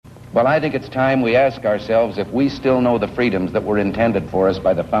Well, I think it's time we ask ourselves if we still know the freedoms that were intended for us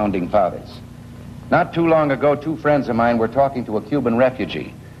by the Founding Fathers. Not too long ago, two friends of mine were talking to a Cuban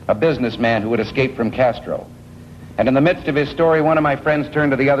refugee, a businessman who had escaped from Castro. And in the midst of his story, one of my friends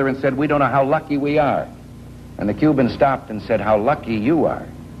turned to the other and said, "We don't know how lucky we are." And the Cuban stopped and said, "How lucky you are.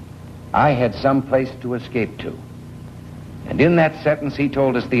 I had some place to escape to." And in that sentence, he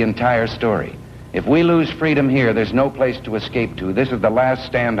told us the entire story. If we lose freedom here, there's no place to escape to. This is the last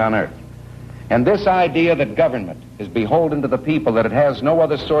stand on earth. And this idea that government is beholden to the people, that it has no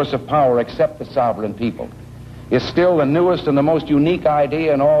other source of power except the sovereign people, is still the newest and the most unique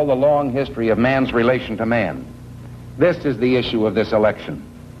idea in all the long history of man's relation to man. This is the issue of this election.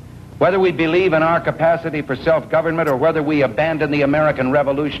 Whether we believe in our capacity for self-government or whether we abandon the American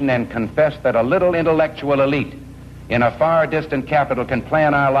Revolution and confess that a little intellectual elite in a far distant capital can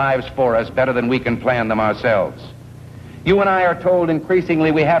plan our lives for us better than we can plan them ourselves. You and I are told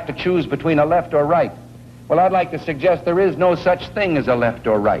increasingly we have to choose between a left or right. Well, I'd like to suggest there is no such thing as a left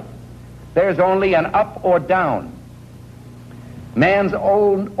or right. There's only an up or down. Man's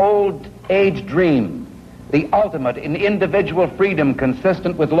old age dream, the ultimate in individual freedom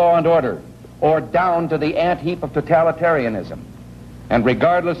consistent with law and order, or down to the ant-heap of totalitarianism. And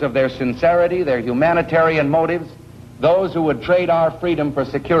regardless of their sincerity, their humanitarian motives, those who would trade our freedom for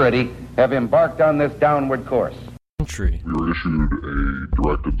security have embarked on this downward course. We were issued a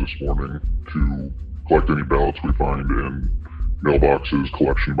directive this morning to collect any ballots we find in mailboxes,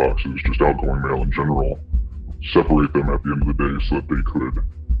 collection boxes, just outgoing mail in general, separate them at the end of the day so that they could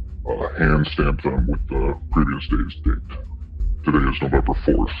hand stamp them with the previous day's date. Today is November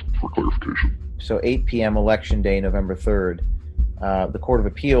 4th, for clarification. So 8 p.m. election day, November 3rd. The Court of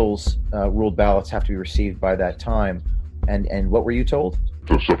Appeals ruled ballots have to be received by that time. And what were you told?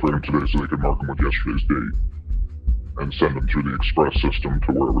 To separate them today so they could mark them with yesterday's date and send them through the express system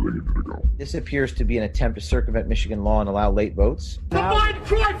to wherever they needed to go. This appears to be an attempt to circumvent Michigan law and allow late votes. The Biden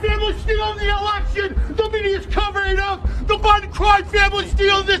crime family stealing the election! The media is covering it up! The Biden crime family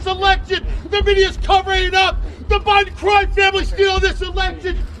stealing this election! The media is covering it up! The Biden crime family stealing this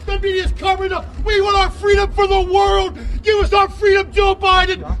election! The media is covering it up! We want our freedom for the world! Give us our freedom, Joe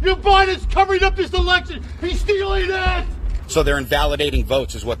Biden! Joe Biden's covering up this election! He's stealing it! So they're invalidating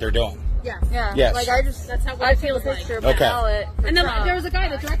votes is what they're doing. Yes. Yeah. Yes. Like that's how I feel like. Okay. Ballot and then there was a guy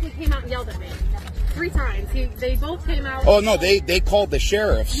that directly came out and yelled at me 3 times. They both came out. Oh no, they called the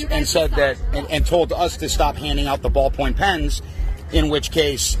sheriffs and said that and told us to stop handing out the ballpoint pens. In which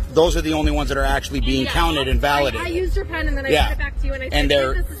case, those are the only ones that are actually being counted and validated. I used your pen and then I sent it back to you and I said,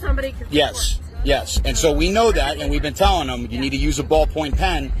 this is somebody. Yes. And so we know that, and we've been telling them you need to use a ballpoint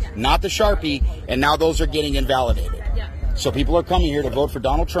pen, not the Sharpie, and now those are getting invalidated. Yeah. So people are coming here to vote for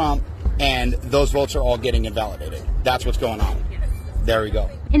Donald Trump, and those votes are all getting invalidated. That's what's going on. There we go.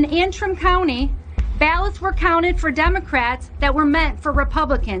 In Antrim County, ballots were counted for Democrats that were meant for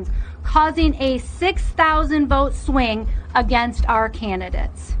Republicans, causing a 6,000 vote swing against our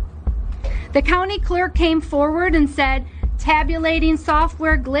candidates. The county clerk came forward and said tabulating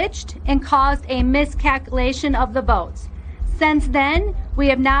software glitched and caused a miscalculation of the votes. Since then, we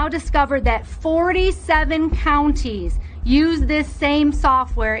have now discovered that 47 counties use this same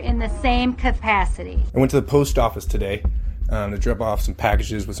software in the same capacity. I went to the post office today to drop off some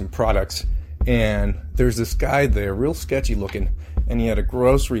packages with some products, and there's this guy there, real sketchy looking, and he had a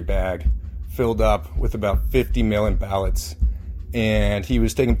grocery bag filled up with about 50 mail-in ballots, and he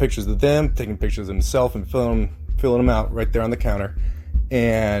was taking pictures of them, taking pictures of himself, and filling them out right there on the counter.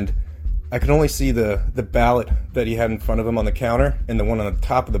 And I could only see the ballot that he had in front of him on the counter and the one on the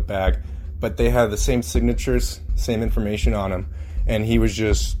top of the bag, but they had the same signatures, same information on them, and he was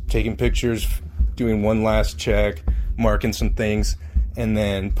just taking pictures, doing one last check, marking some things, and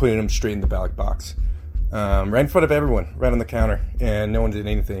then putting them straight in the ballot box. Right in front of everyone, right on the counter, and no one did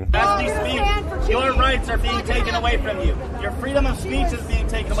anything. As we speak, your rights are being taken away from you. Your freedom of speech is being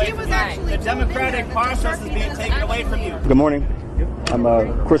taken away from you. The democratic process is being taken away from you. Good morning. I'm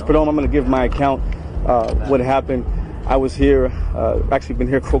Chris Padome. I'm going to give my account what happened. I was here, actually been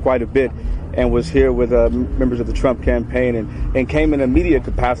here for quite a bit, and was here with members of the Trump campaign and came in a media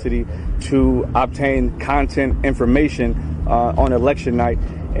capacity to obtain content information on election night,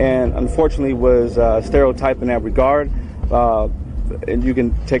 and unfortunately was stereotyped in that regard, and you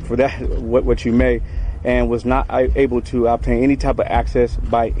can take for that what you may, and was not able to obtain any type of access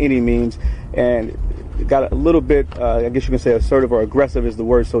by any means, and got a little bit, I guess you can say assertive or aggressive is the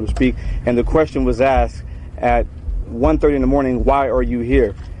word, so to speak, and the question was asked at 1:30 in the morning, why are you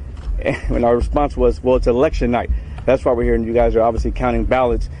here? And our response was, well, it's election night. That's why we're here, and you guys are obviously counting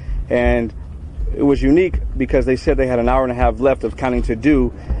ballots. And it was unique because they said they had an hour and a half left of counting to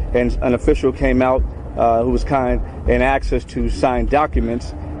do, and an official came out who was kind and asked us to sign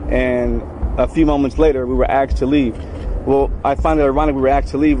documents, and a few moments later we were asked to leave. Well, I find it ironic we were asked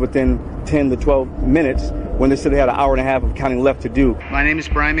to leave within 10 to 12 minutes when they said they had an hour and a half of counting left to do. My name is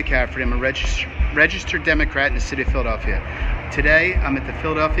Brian McCaffrey. I'm a registered Democrat in the city of Philadelphia. Today I'm at the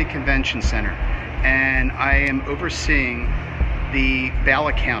Philadelphia Convention Center and I am overseeing the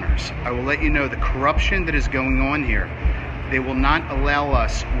ballot counters. I will let you know the corruption that is going on here. They will not allow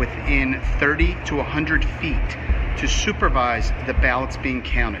us within 30 to 100 feet to supervise the ballots being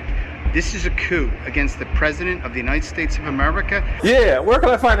counted. This is a coup against the President of the United States of America. Yeah, where can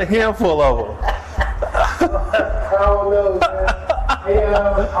I find a handful of them? I don't know, man. Hey,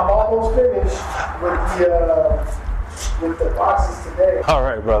 I'm almost finished with the boxes today. All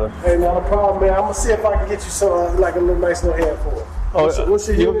right, brother. Hey, not a problem, man. I'm gonna see if I can get you some, like a little nice little handful. What's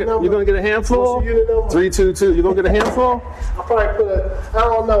your unit number? You're gonna get a handful? What's your unit number? 322. You gonna get a handful? I'll probably put I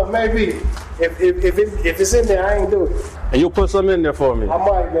don't know, maybe. If it's in there, I ain't do it. And you'll put some in there for me. I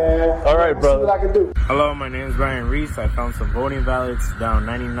might, man. All right, brother. See what I can do. Hello, my name is Brian Reese. I found some voting ballots down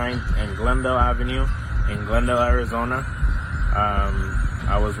 99th and Glendale Avenue in Glendale, Arizona.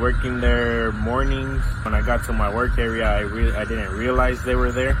 I was working there mornings. When I got to my work area, I didn't realize they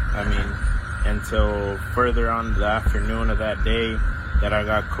were there. I mean, until further on the afternoon of that day that I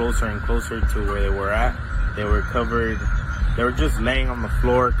got closer and closer to where they were at. They were covered. They were just laying on the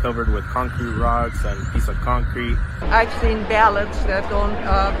floor covered with concrete rocks and a piece of concrete. I've seen ballots that don't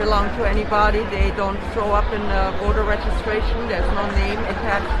belong to anybody. They don't show up in voter registration. There's no name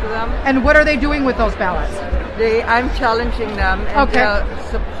attached to them. And what are they doing with those ballots? I'm challenging them, and okay. They're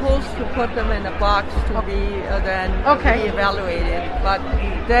supposed to put them in a box to be then be evaluated. But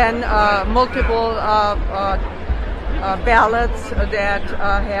then multiple ballots that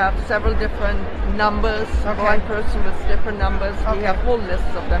have several different numbers, one person with different numbers. We have whole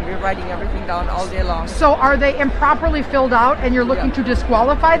lists of them. We're writing everything down all day long. So are they improperly filled out and you're looking to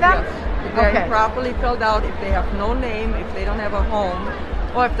disqualify them? Yes. If they're improperly filled out, if they have no name, if they don't have a home,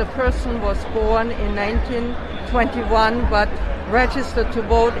 or if the person was born in 1921 but registered to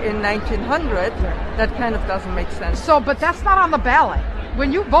vote in 1900, that kind of doesn't make sense. So, but that's not on the ballot.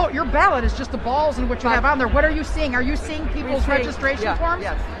 When you vote, your ballot is just the balls and what you have on there. What are you seeing? Are you seeing people's registration forms?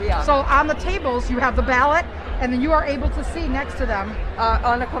 Yes, we are. So on the tables, you have the ballot, and then you are able to see next to them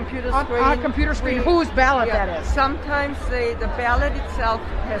on a computer screen. On a computer screen, whose ballot that is. Sometimes the ballot itself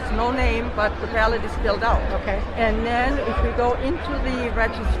has no name, but the ballot is filled out. Okay. And then if we go into the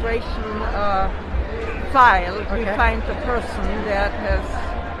registration file, we find the person that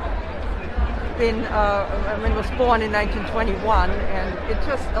has been, was born in 1921, and it's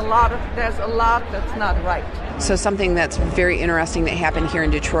just there's a lot that's not right. So something that's very interesting that happened here in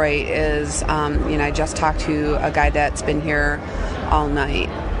Detroit is, I just talked to a guy that's been here all night.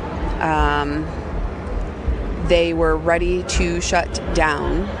 They were ready to shut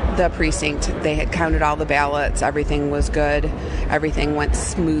down the precinct. They had counted all the ballots. Everything was good. Everything went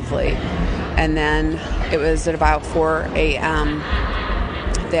smoothly. And then it was at about 4 a.m.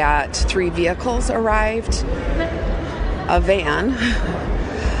 that 3 vehicles arrived, a van,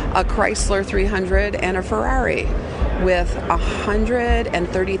 a Chrysler 300, and a Ferrari with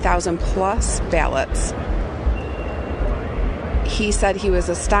 130,000 plus ballots. He said he was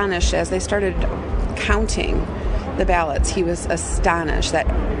astonished as they started counting the ballots. He was astonished that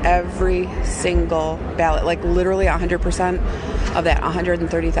every single ballot, like literally 100% of that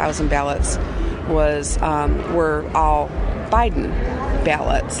 130,000 ballots were all Biden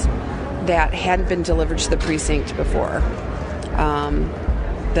ballots that hadn't been delivered to the precinct before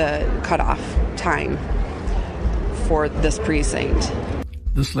the cutoff time for this precinct.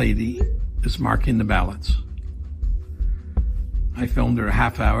 This lady is marking the ballots. I filmed her a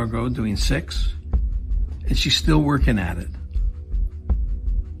half hour ago doing 6, and she's still working at it.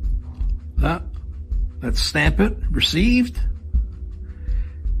 Let's stamp it, received,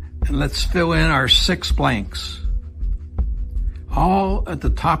 and let's fill in our 6 blanks. All at the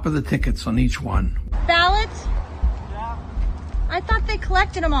top of the tickets on each one. Ballots? Yeah. I thought they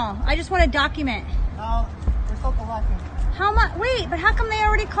collected them all. I just want to document. No, they're still collecting. How much? Wait, but how come they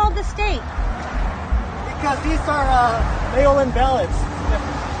already called the state? Because these are mail-in ballots.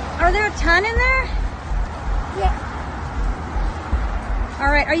 Are there a ton in there? Yeah.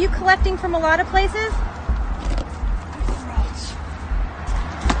 All right, are you collecting from a lot of places?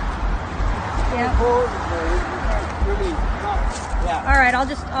 Yeah. All right, I'll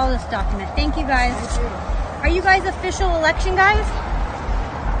just document. Thank you guys. Thank you. Are you guys official election guys?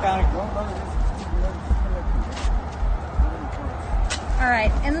 All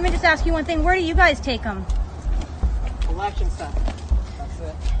right, and let me just ask you one thing. Where do you guys take them? Election stuff. That's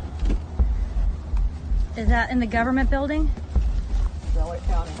it. Is that in the government building? Delaware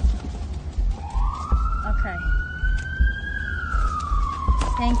County. Okay.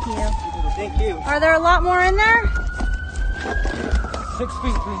 Thank you. Thank you. Are there a lot more in there? 6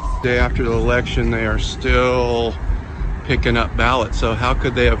 feet, please. Day after the election, they are still picking up ballots, so how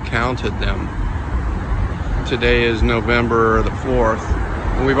could they have counted them? Today is November the 4th,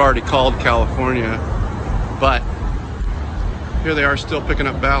 and we've already called California, but here they are still picking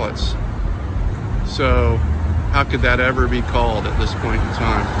up ballots. So how could that ever be called at this point in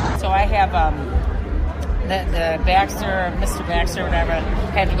time? So I have the Baxter, Mr. Baxter, whatever,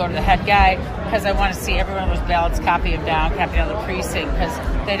 had to go to the head guy because I want to see every one of those ballots, copy them down the precinct,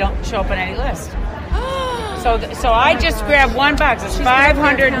 because they don't show up on any list. So I just grabbed one box. It's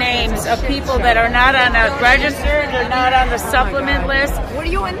 500 names of people that are not on the register, they're not on the supplement list. Were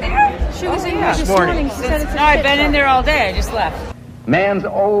you in there? She was in there this morning. She said it's No, I've been in there all day. I just left. Man's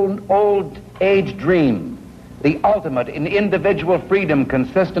old age dream, the ultimate in individual freedom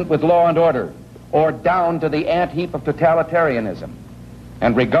consistent with law and order, or down to the ant-heap of totalitarianism.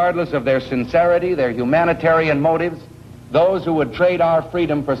 And regardless of their sincerity, their humanitarian motives, those who would trade our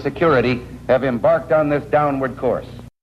freedom for security have embarked on this downward course.